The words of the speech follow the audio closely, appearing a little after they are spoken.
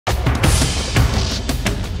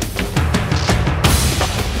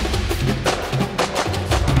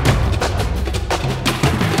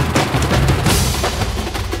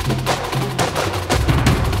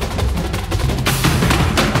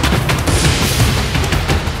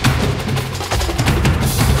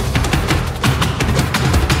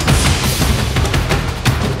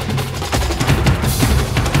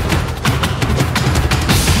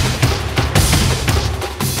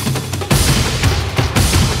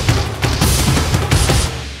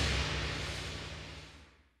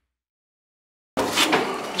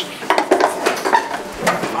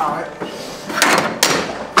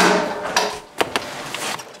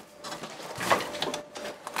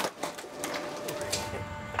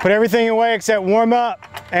Put everything away except warm up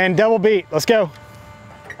and double beat. Let's go.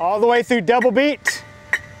 All the way through double beat.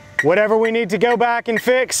 Whatever we need to go back and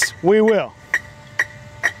fix, we will.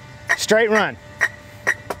 Straight run.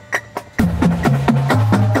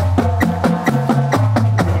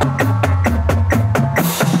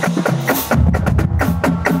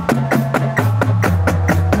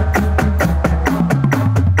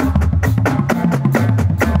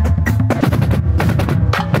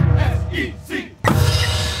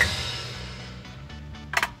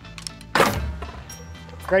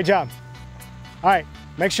 Great job. All right,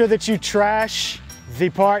 make sure that you trash the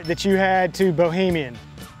part that you had to Bohemian.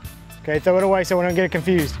 Okay, throw it away so we don't get it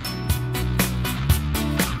confused.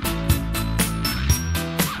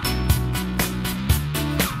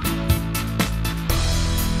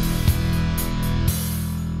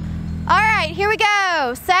 All right, here we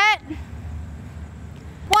go. Set.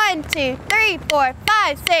 1, 2, 3, 4,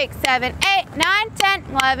 5, 6, 7, 8, 9, 10,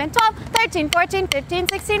 11, 12, 13, 14, 15,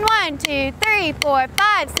 16, 1, 2, 3, 4,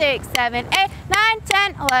 5, 6, 7, 8, 9,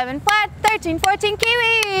 10, 11, flat, 13, 14,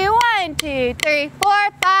 kiwi. 1, 2, 3,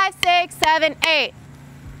 4, 5, 6, 7, 8.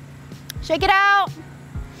 Shake it out.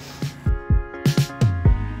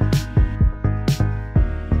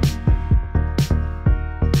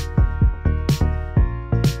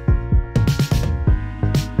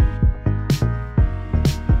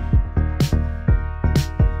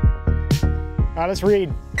 All right, let's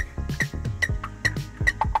read.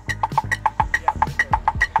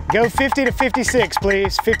 Go 50 to 56,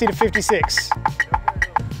 please. 50 to 56.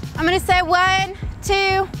 I'm gonna say 1,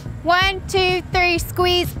 2, 1, 2, 3,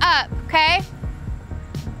 squeeze up, okay?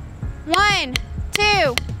 1,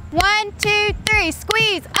 2, 1, 2, 3,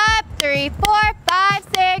 squeeze up. 3, 4, 5,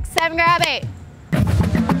 6, 7, grab 8.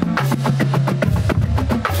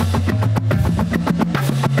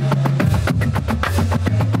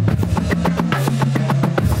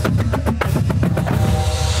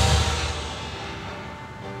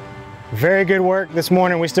 Very good work this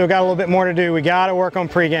morning. We still got a little bit more to do. We got to work on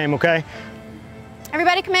pregame, okay?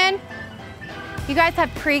 Everybody come in. You guys have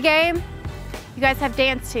pregame. You guys have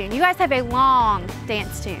dance tune. You guys have a long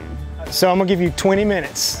dance tune. So I'm gonna give you 20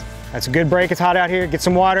 minutes. That's a good break. It's hot out here. Get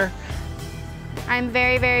some water. I'm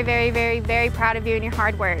very, very, very, very, very proud of you and your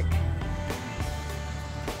hard work.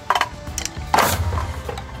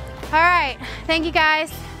 All right, thank you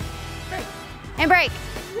guys. And break.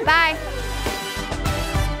 Bye.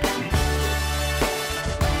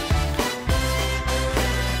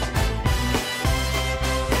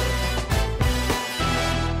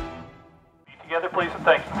 Together, please and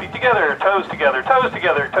thank you. Feet together, toes together, toes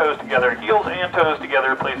together, toes together, heels and toes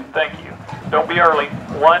together, please and thank you. Don't be early.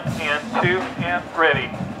 1 and 2 and ready.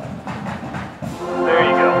 There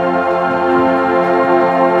you go.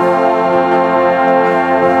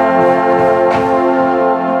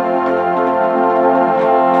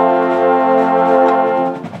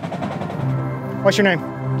 What's your name?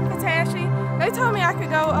 It's Ashley. They told me I could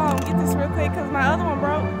go get this real quick because my other one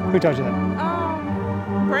broke. Who told you that?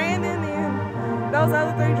 Brandon and those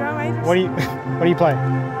other 3 drum majors. What do you play?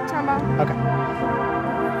 Trombone. Okay.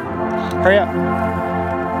 Hurry up.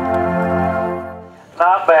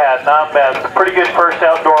 Not bad, not bad. It's a pretty good first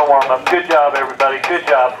outdoor warm-up. Good job, everybody. Good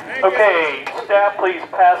job. Okay, staff, please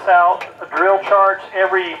pass out drill charts.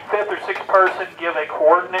 Every 5th or 6th person give a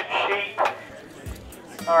coordinate sheet.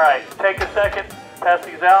 All right, take a second, pass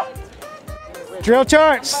these out. Drill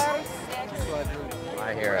charts.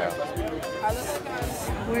 My hero.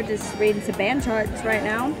 We're just reading some band charts right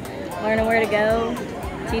now, learning where to go,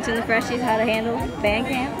 teaching the freshies how to handle band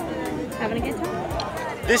camp, having a good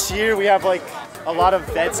time. This year we have like a lot of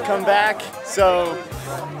vets come back, so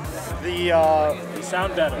the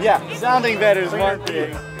sound better. Yeah, sounding better is one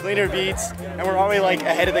thing. Cleaner beats, and we're already like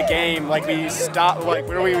ahead of the game. Like we stopped, like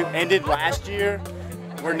where we ended last year,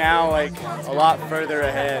 we're now like a lot further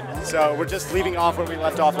ahead. So we're just leaving off where we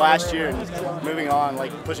left off last year and moving on,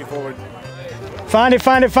 like pushing forward. Find it,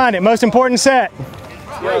 find it, find it. Most important set.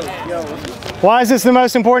 Why is this the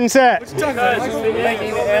most important set?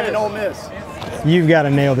 And Ole Miss. You've got to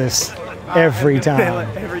nail this every time.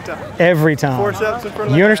 Every time. Every time. 4 steps in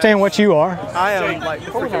front of You understand what you are? I am like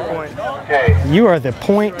the freaking point. You are the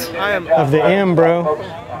point of the M, bro.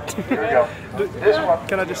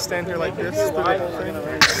 Can I just stand here like this?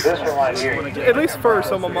 At least first,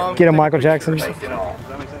 so my mom. Get a Michael Jackson.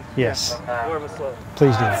 Yes.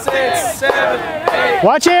 Please do. 6, 7, 8.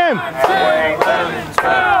 Watch him. 11,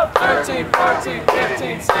 12, 13, 14,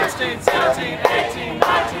 15, 16, 17, 18,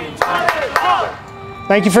 19, 20.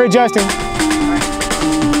 Thank you for adjusting.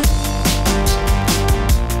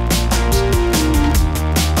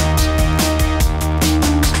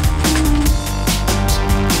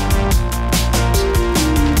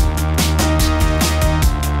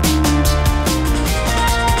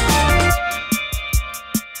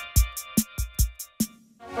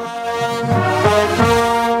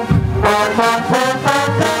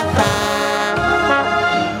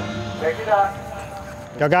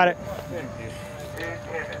 Y'all got it?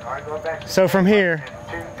 So from here,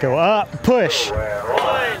 go up, push. 1,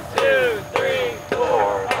 2, 3,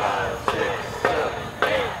 4, 5, 6, 7,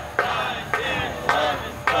 8, 9, 10,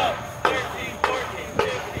 11, 12, 13, 14,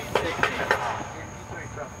 15,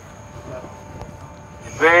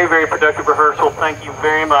 16. Very, very productive rehearsal. Thank you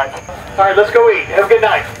very much. All right, let's go eat. Have a good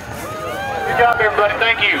night. Good job, everybody.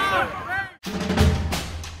 Thank you.